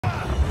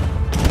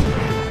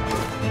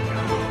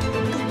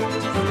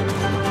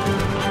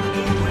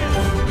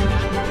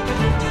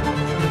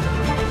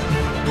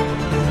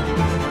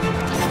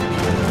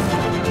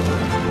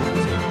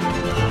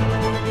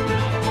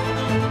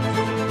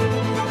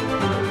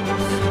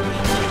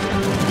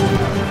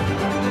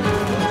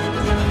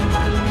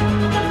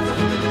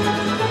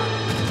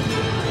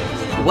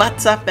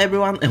What's up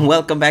everyone, and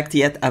welcome back to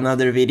yet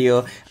another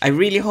video. I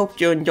really hope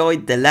you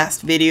enjoyed the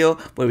last video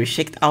where we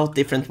checked out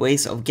different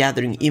ways of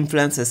gathering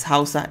influence as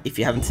Hause. If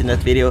you haven't seen that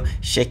video,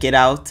 check it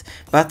out.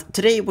 But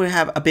today we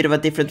have a bit of a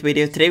different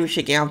video. Today we're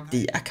checking out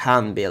the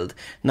Akan build.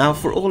 Now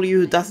for all of you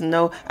who doesn't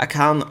know,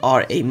 Akan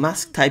are a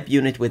mask type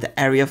unit with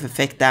area of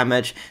effect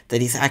damage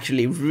that is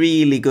actually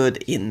really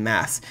good in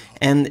mass.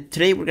 And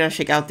today we're gonna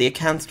check out the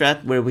Akan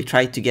strat where we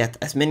try to get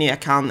as many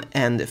Akan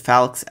and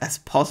Falcs as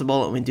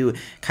possible, and we do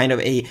kind of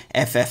a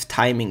FF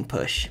timing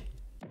push.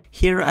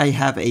 Here I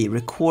have a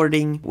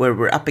recording where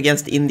we're up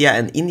against India,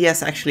 and India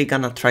is actually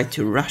gonna try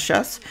to rush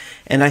us,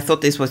 and I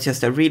thought this was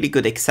just a really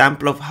good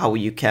example of how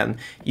you can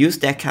use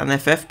the Akan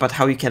FF, but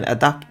how you can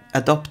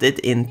adopt it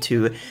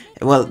into,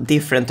 well,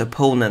 different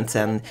opponents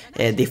and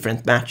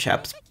different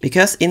matchups.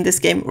 Because in this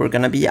game we're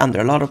gonna be under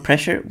a lot of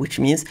pressure, which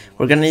means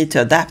we're gonna need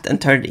to adapt and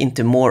turn it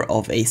into more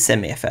of a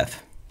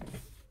semi-FF.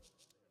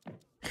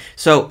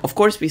 So of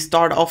course we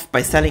start off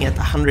by selling at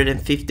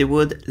 150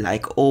 wood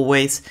like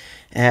always.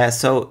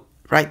 So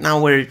right now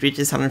where it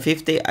reaches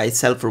 150, I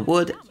sell for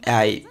wood,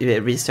 I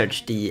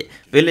research the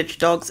village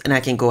dogs, and I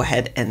can go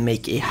ahead and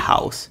make a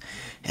house.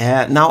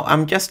 Now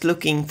I'm just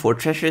looking for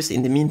treasures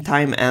in the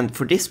meantime, and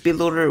for this build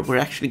order we're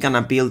actually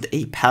gonna build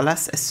a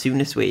palace as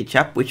soon as we age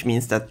up, which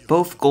means that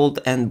both gold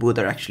and wood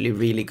are actually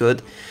really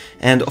good.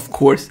 And of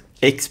course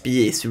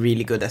XP is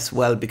really good as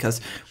well,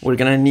 because we're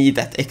gonna need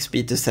that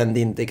XP to send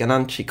in the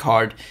Gananchi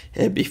card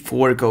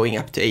before going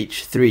up to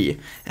H3.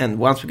 And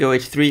once we go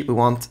H3, we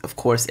want, of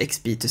course,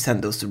 XP to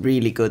send those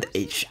really good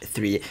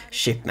H3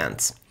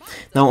 shipments.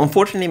 Now,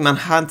 unfortunately,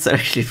 Manhattan's are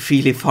actually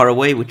really far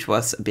away, which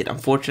was a bit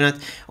unfortunate.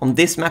 On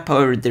this map,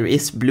 however, there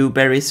is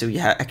blueberries, so you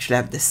actually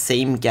have the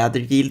same gather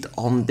yield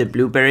on the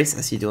blueberries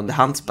as you do on the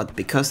hunts, but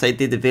because I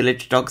did the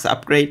village dogs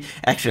upgrade,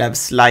 I actually have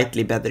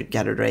slightly better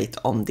gather rate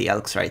on the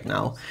elks right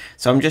now.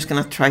 So I'm just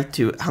gonna try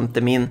to hunt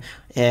them in.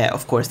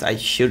 Of course, I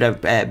should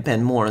have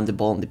been more on the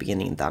ball in the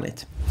beginning and done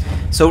it.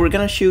 So we're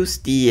gonna choose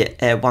the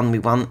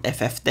 1v1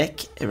 FF deck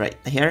right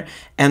here,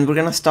 and we're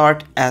gonna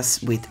start,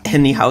 as with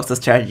any Hause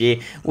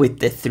strategy, with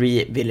the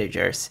 3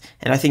 villagers.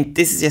 And I think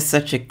this is just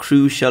such a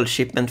crucial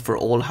shipment for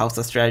all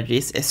Hause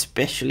strategies,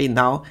 especially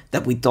now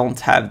that we don't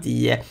have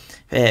the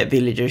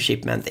villager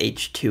shipment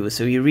H2.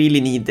 So you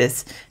really need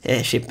this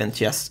shipment to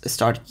just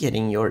start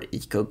getting your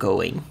eco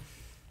going.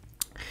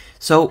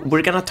 So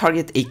we're gonna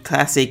target a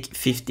classic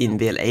 15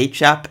 vil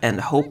age up,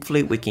 and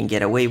hopefully we can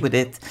get away with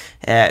it.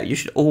 You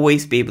should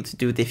always be able to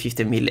do the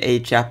 15 vil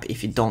age up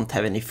if you don't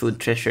have any food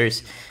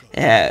treasures.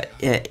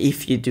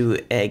 If you do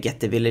get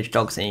the village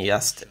dogs, and you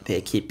just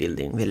keep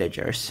building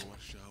villagers.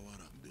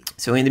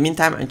 So in the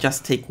meantime, I'm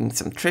just taking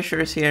some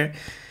treasures here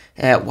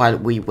while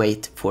we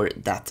wait for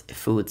that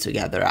food to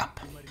gather up.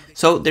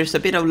 So there's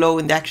a bit of low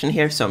in the action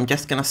here, so I'm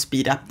just gonna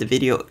speed up the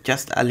video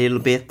just a little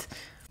bit.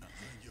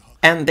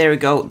 And there we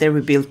go, there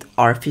we built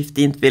our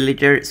 15th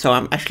villager, so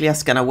I'm actually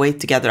just gonna wait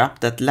to gather up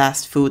that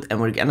last food,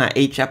 and we're gonna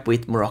age up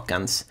with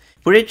Moroccans.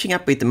 We're aging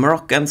up with the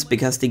Moroccans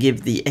because they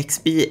give the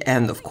XP,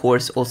 and of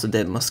course also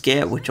the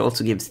Mosque, which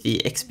also gives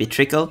the XP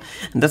trickle.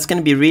 And that's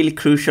gonna be really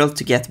crucial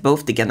to get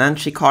both the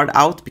Gananchi card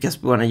out,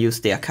 because we wanna use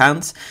the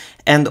accounts,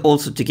 and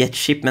also to get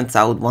shipments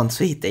out once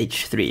we hit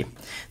H3.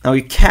 Now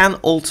you can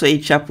also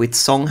age up with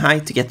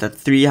Songhai to get that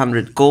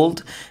 300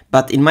 gold,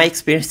 but in my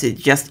experience it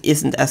just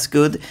isn't as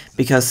good,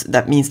 because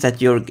that means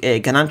that your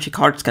Gananchi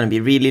card is going to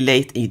be really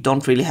late and you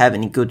don't really have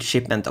any good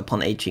shipment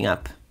upon aging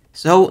up.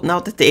 So now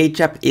that the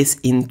age up is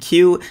in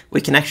queue, we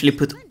can actually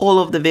put all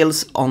of the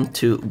vills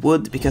onto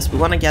wood, because we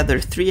want to gather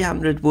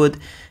 300 wood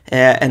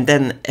and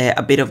then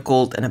a bit of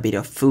gold and a bit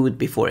of food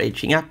before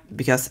aging up,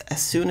 because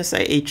as soon as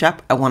I age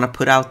up I want to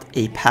put out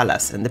a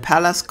palace, and the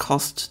palace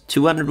costs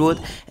 200 wood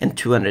and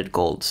 200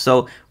 gold.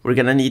 So we're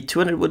gonna need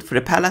 200 wood for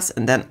the palace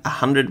and then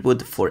 100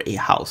 wood for a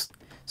house.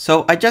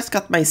 So I just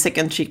got my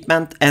second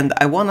shipment, and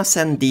I want to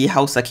send the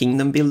Hause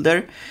Kingdom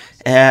Builder.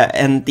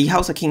 And the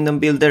Hause Kingdom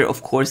Builder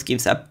of course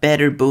gives a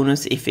better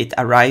bonus if it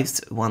arrives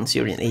once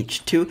you're in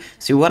H2.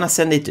 So you want to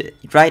send it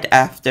right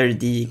after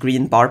the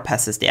green bar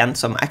passes the end.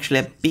 So I'm actually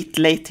a bit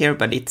late here,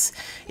 but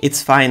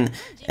it's fine.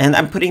 And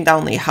I'm putting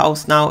down a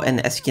house now, and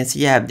as you can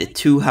see I have the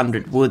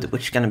 200 wood,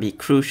 which is going to be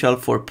crucial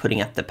for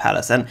putting up the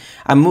palace. And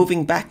I'm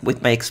moving back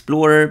with my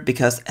explorer,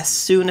 because as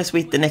soon as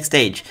we hit the next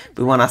stage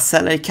we want to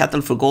sell our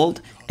cattle for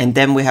gold, and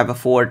then we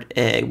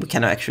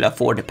can actually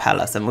afford the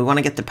palace, and we want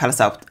to get the palace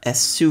out as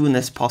soon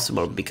as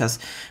possible, because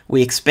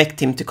we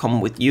expect him to come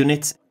with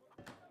units.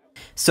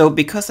 So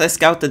because I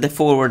scouted the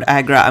forward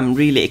agra, I'm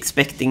really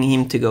expecting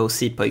him to go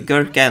Sepoy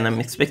Gurkha, and I'm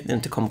expecting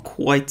him to come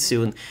quite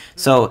soon.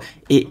 So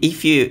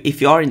if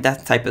you are in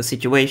that type of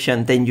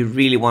situation, then you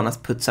really want to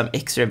put some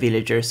extra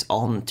villagers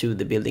onto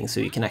the building so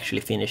you can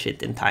actually finish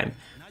it in time.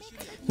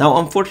 Now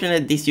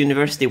unfortunately this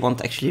university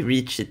won't actually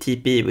reach the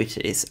TP, which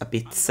is a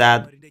bit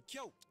sad.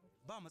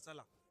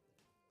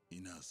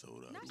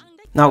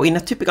 Now, in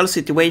a typical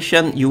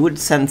situation, you would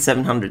send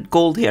 700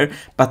 gold here,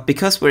 but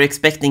because we're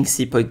expecting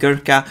Sepoy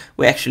Gurkha,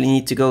 we actually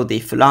need to go the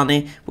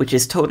Fulani, which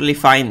is totally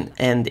fine.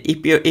 And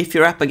if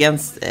you're up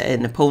against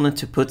an opponent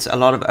who puts a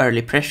lot of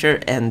early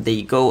pressure and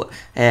they go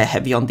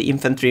heavy on the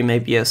infantry,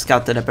 maybe a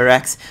scout at a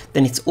barracks,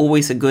 then it's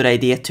always a good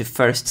idea to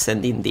first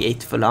send in the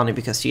 8 Fulani,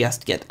 because you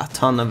just get a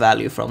ton of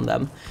value from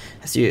them,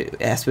 as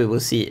we will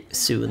see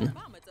soon.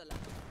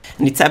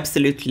 And it's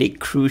absolutely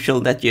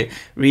crucial that you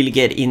really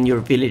get in your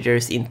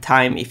villagers in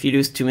time. If you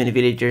lose too many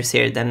villagers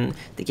here, then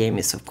the game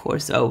is of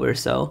course over.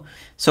 So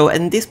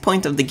at this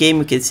point of the game,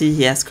 you can see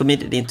he has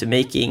committed into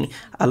making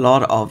a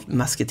lot of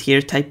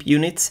musketeer type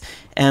units.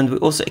 And we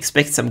also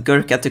expect some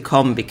Gurkha to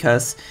come,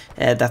 because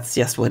that's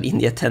just what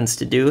India tends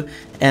to do.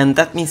 And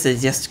that means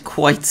it's just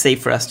quite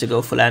safe for us to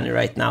go Fulani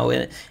right now.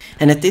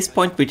 And at this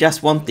point, we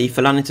just want the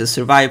Fulani to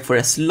survive for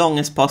as long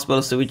as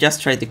possible, so we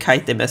just try to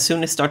kite them. As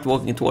soon as they start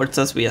walking towards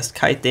us, we just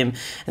kite him,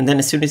 and then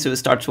as soon as he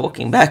starts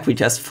walking back, we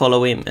just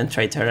follow him and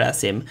try to harass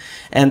him.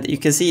 And you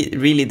can see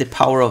really the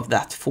power of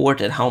that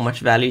fort and how much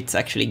value it's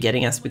actually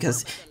getting us,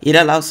 because it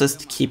allows us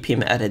to keep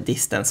him at a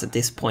distance at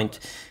this point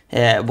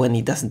when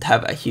he doesn't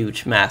have a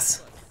huge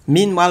mass.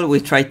 Meanwhile, we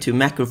try to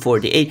macro for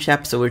the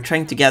HAP, so we're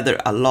trying to gather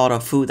a lot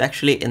of food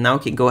actually, and now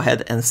we can go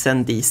ahead and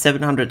send the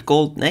 700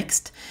 gold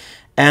next.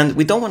 And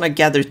we don't want to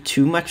gather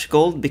too much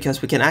gold,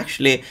 because we can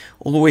actually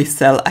always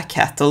sell a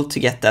cattle to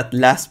get that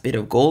last bit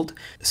of gold.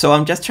 So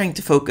I'm just trying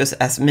to focus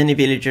as many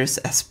villagers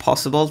as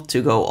possible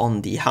to go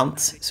on the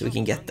hunts, so we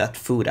can get that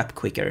food up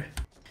quicker.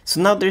 So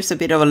now there's a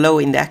bit of a low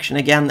in the action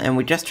again, and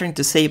we're just trying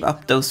to save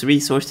up those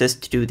resources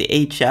to do the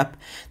HAP.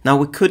 Now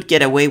we could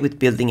get away with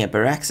building a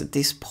barracks at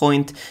this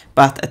point,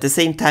 but at the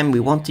same time we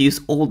want to use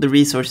all the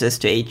resources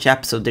to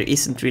HAP, so there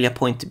isn't really a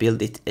point to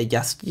build it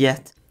just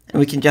yet. And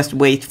we can just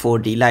wait for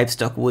the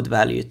livestock wood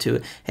value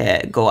to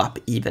go up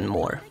even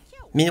more.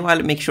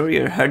 Meanwhile, make sure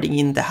you're herding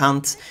in the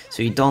hunts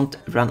so you don't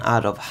run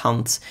out of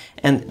hunts.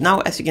 And now,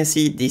 as you can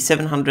see, the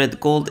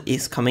 700 gold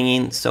is coming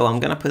in, so I'm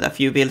gonna put a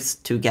few bills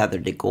to gather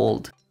the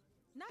gold.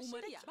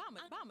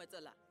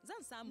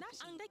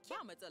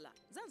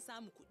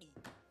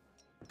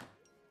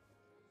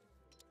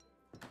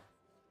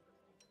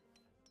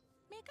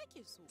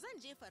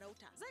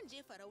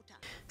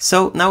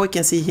 So now we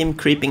can see him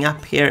creeping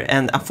up here,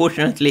 and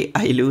unfortunately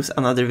I lose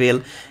another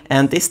will,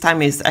 and this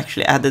time he's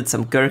actually added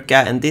some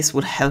Gurkha, and this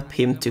will help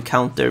him to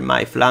counter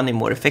my Fulani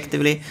more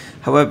effectively.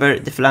 However,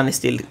 the Fulani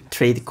still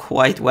trade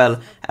quite well,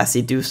 as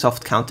they do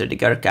soft counter the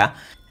Gurkha.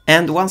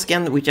 And once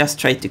again, we just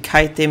try to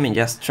kite him and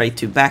just try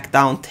to back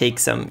down, take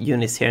some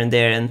units here and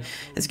there, and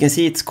as you can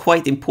see, it's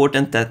quite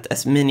important that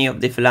as many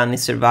of the Fulani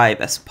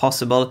survive as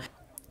possible.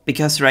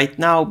 Because right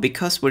now,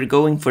 because we're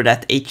going for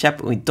that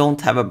HAP, we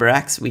don't have a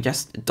barracks, we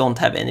just don't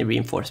have any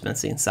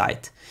reinforcements in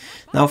sight.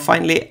 Now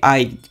finally,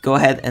 I go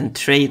ahead and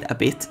trade a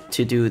bit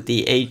to do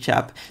the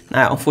HAP.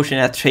 Now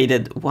unfortunately I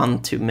traded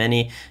one too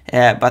many,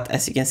 but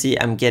as you can see,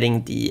 I'm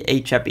getting the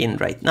HAP in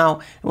right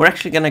now. We're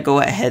actually gonna go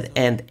ahead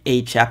and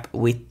HAP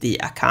with the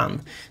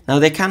Akan. Now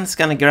the Akan is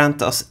gonna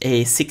grant us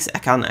a 6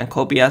 Akan and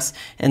Kobias,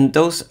 and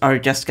those are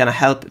just gonna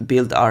help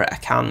build our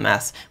Akan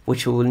mass,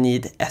 which we will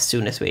need as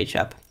soon as we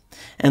HAP.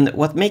 And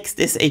what makes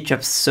this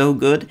HAP so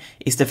good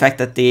is the fact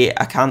that the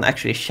Akan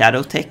actually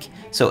shadow tech.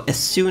 So as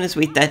soon as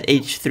we hit that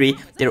H3,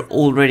 they're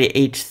already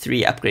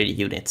H3 upgraded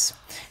units.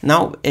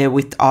 Now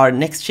with our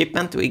next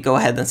shipment, we go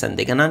ahead and send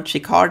the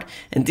Gananchi card,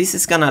 and this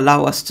is gonna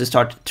allow us to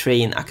start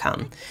train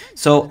Akan.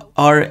 So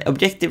our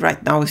objective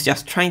right now is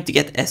just trying to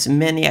get as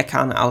many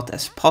Akan out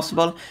as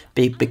possible,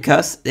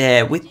 because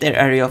with their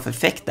area of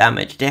effect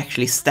damage, they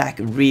actually stack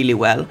really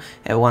well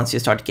once you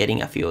start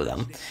getting a few of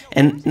them.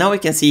 And now we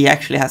can see he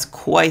actually has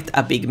quite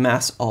a big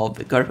mass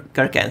of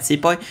Gurkha and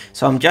Sepoy,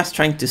 so I'm just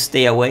trying to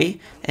stay away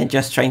and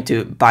just trying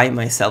to buy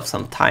myself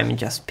some time and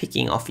just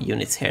picking off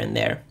units here and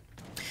there.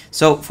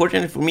 So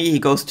fortunately for me, he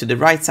goes to the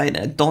right side,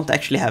 and I don't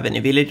actually have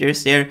any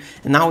villagers there.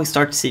 And now we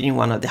start seeing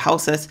one of the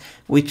houses,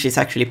 which is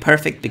actually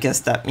perfect,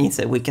 because that means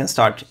that we can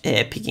start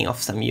picking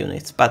off some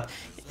units. But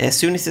as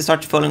soon as he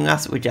starts following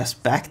us, we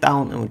just back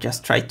down and we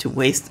just try to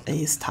waste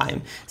his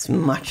time as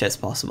much as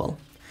possible.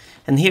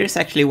 And here's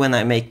actually when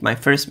I make my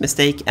first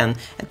mistake, and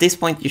at this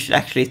point you should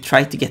actually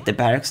try to get the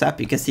barracks up.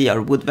 You can see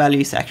our wood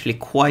value is actually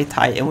quite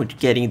high, and we're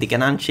getting the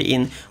Gananchi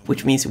in,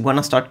 which means we want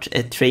to start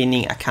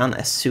training Akan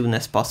as soon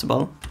as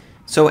possible.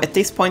 So at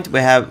this point we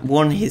have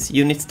worn his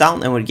units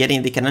down and we're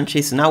getting the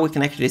Gananchi, so now we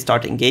can actually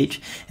start engage,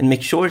 and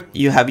make sure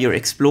you have your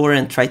explorer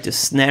and try to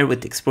snare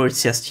with the explorer.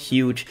 It's just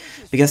huge,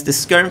 because the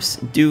skirms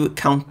do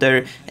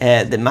counter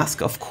the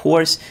mask of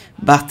course,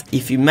 but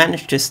if you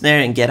manage to snare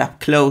and get up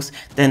close,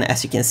 then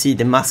as you can see,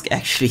 the mask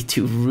actually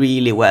do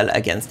really well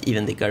against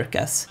even the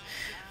Gurkhas.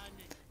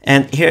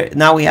 And here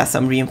now we have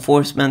some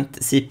reinforcement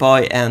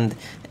Sepoy,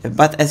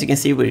 but as you can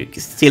see, we're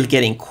still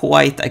getting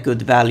quite a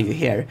good value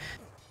here.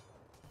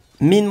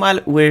 Meanwhile,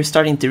 we're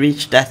starting to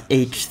reach that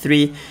age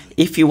 3.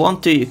 If you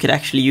want to, you could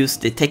actually use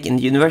the tech in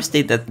the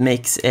university that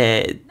makes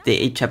the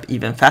age up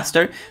even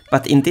faster.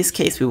 But in this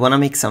case, we want to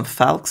make some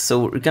falcs,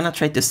 so we're gonna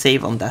try to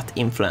save on that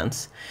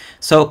influence.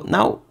 So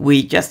now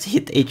we just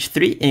hit age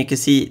 3 and you can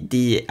see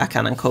the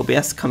Akan and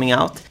Kobias coming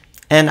out.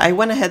 And I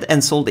went ahead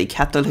and sold a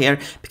cattle here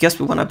because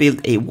we want to build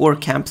a war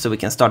camp so we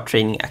can start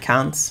training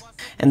Akans.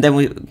 And then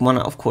we want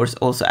to of course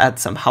also add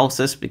some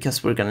houses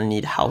because we're gonna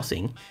need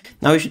housing.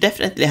 Now we should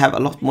definitely have a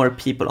lot more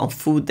people on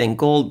food than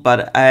gold,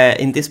 but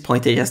in this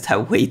point I just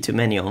have way too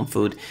many on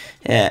food,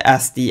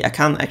 as the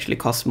Akan actually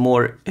costs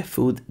more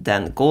food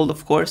than gold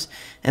of course.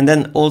 And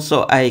then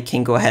also I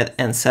can go ahead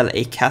and sell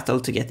a cattle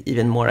to get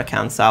even more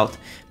Akans out.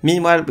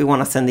 Meanwhile we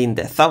want to send in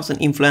the 1000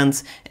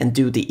 influence and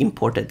do the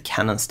imported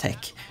cannons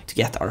tech to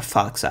get our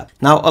falcs up.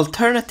 Now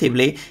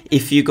alternatively,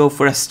 if you go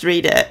for a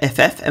straight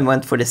FF and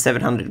went for the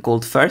 700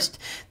 gold first,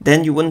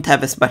 then you wouldn't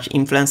have as much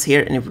influence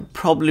here and it would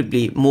probably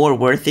be more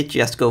worth it to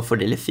just go for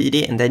the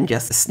Lefidi and then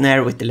just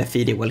snare with the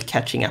Lefidi while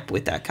catching up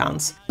with the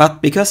Akans.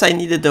 But because I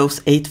needed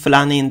those 8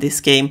 Fulani in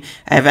this game,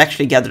 I have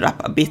actually gathered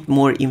up a bit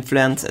more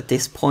influence at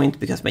this point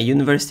because my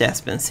university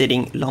has been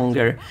sitting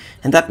longer,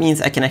 and that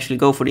means I can actually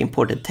go for the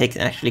imported tech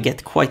and actually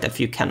get quite a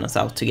few cannons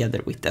out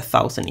together with the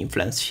 1000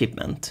 influence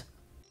shipment.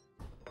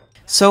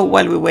 So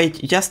while we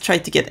wait, just try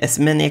to get as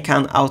many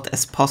Akan out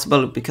as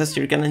possible because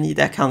you're gonna need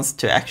Akans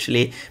to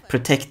actually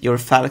protect your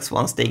falcs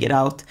once they get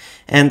out.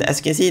 And as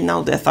you can see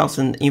now the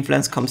 1000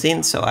 influence comes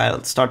in, so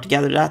I'll start to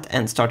gather that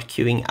and start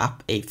queuing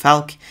up a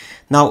falc.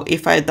 Now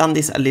if I had done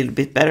this a little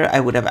bit better,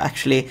 I would have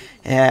actually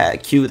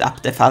queued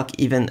up the falc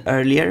even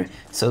earlier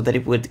so that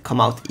it would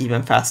come out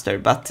even faster,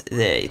 but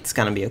it's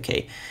gonna be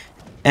okay.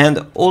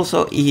 And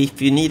also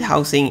if you need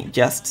housing,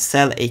 just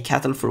sell a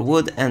cattle for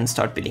wood and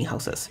start building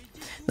houses.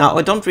 Now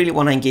I don't really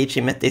want to engage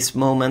him at this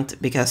moment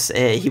because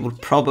he will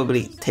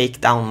probably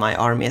take down my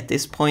army at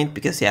this point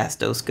because he has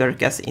those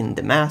Gurkhas in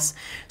the mass,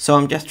 so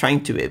I'm just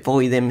trying to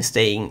avoid them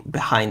staying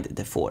behind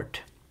the fort.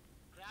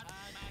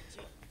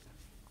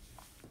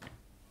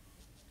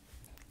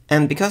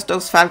 And because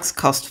those falcs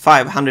cost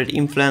 500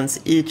 influence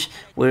each,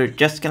 we're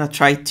just gonna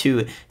try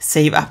to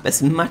save up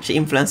as much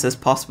influence as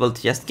possible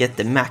to just get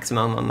the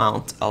maximum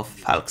amount of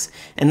falcs.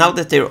 And now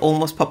that they're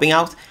almost popping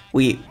out,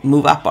 we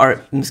move up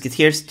our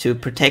musketeers to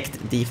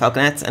protect the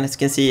falconets, and as you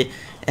can see,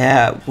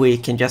 we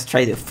can just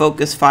try to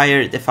focus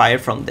fire the fire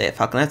from the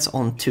falconets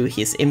onto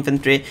his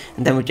infantry,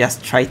 and then we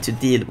just try to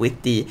deal with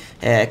the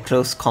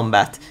close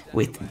combat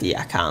with the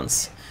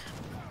Akans.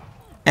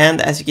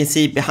 And as you can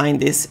see behind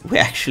this, we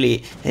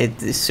actually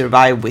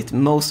survive with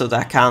most of the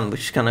Akan,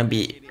 which is gonna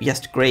be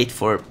just great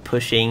for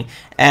pushing,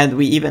 and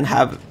we even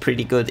have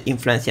pretty good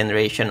influence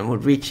generation. We're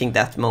reaching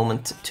that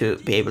moment to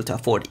be able to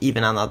afford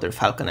even another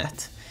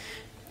falconet.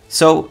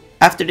 So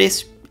after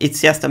this,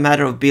 it's just a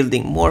matter of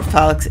building more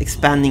falcs,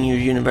 expanding your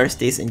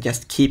universities, and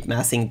just keep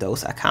massing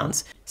those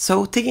Akans.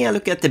 So taking a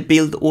look at the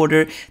build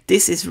order,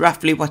 this is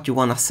roughly what you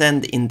want to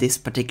send in this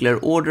particular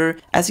order.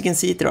 As you can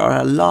see, there are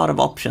a lot of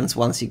options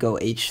once you go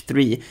age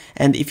 3.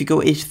 And if you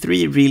go age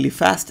 3 really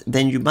fast,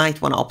 then you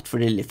might want to opt for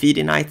the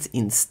Lefidi Knights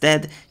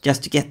instead,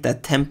 just to get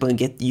that tempo and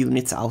get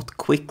units out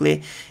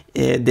quickly.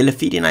 The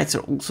Lefidi Knights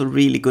are also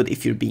really good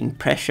if you're being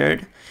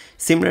pressured.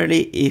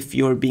 Similarly, if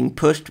you're being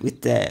pushed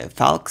with the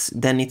falcs,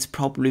 then it's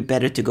probably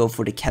better to go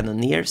for the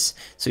cannoneers,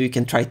 so you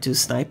can try to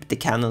snipe the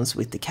cannons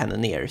with the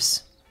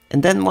cannoneers.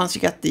 And then once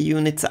you get the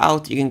units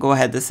out, you can go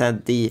ahead and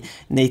send the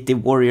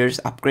native warriors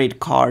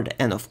upgrade card,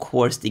 and of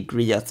course the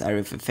griots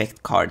area of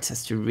effect cards,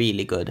 that's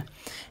really good.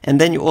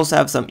 And then you also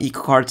have some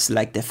eco cards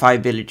like the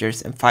 5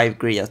 villagers and 5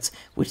 griots,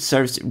 which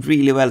serves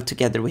really well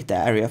together with the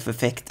area of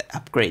effect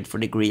upgrade for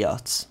the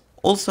griots.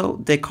 Also,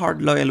 the card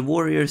Loyal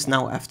Warriors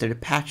now after the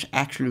patch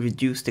actually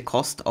reduced the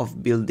cost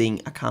of building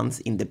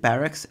Akans in the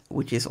barracks,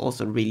 which is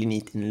also really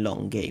neat in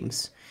long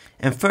games.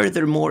 And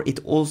furthermore, it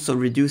also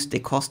reduced the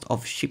cost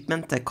of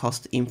shipment that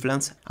cost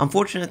influence.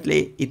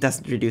 Unfortunately, it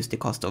doesn't reduce the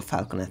cost of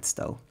falconets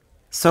though.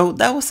 So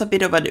that was a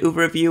bit of an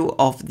overview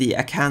of the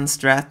Akan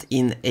strat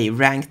in a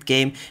ranked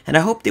game, and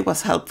I hope it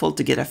was helpful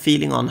to get a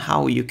feeling on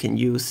how you can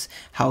use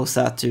Hause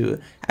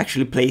to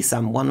actually play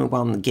some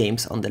 1v1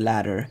 games on the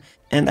ladder.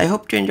 And I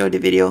hope you enjoyed the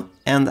video,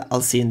 and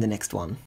I'll see you in the next one.